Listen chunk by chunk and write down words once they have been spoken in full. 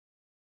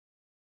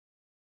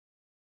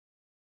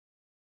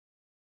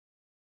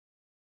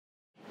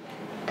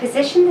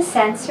Position the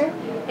sensor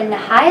in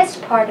the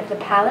highest part of the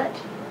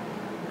palate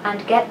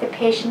and get the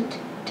patient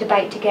to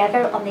bite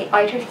together on the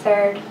outer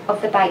third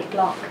of the bite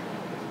block.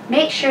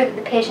 Make sure that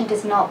the patient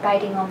is not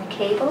biting on the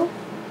cable.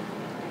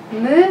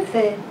 Move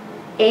the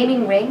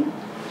aiming ring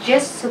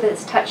just so that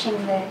it's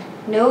touching the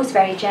nose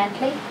very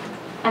gently,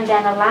 and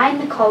then align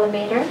the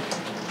collimator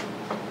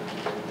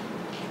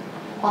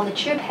on the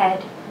tube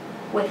head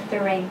with the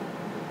ring,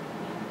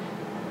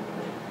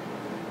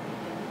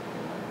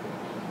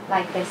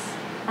 like this,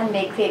 and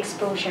make the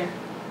exposure.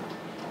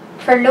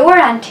 For lower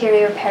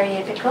anterior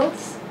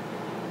periapicals,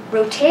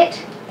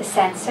 rotate the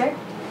sensor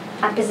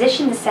and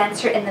position the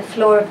sensor in the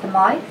floor of the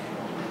mouth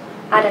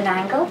at an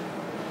angle,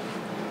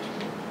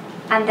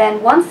 and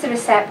then once the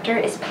receptor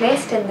is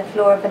placed in the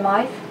floor of the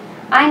mouth,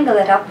 angle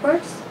it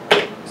upwards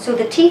so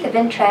the teeth of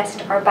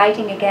interest are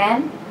biting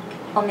again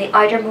on the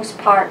outermost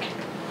part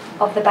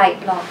of the bite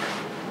block.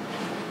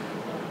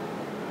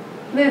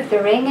 Move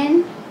the ring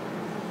in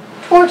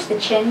towards the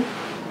chin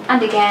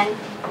and again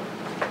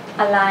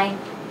align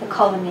the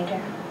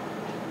collimator.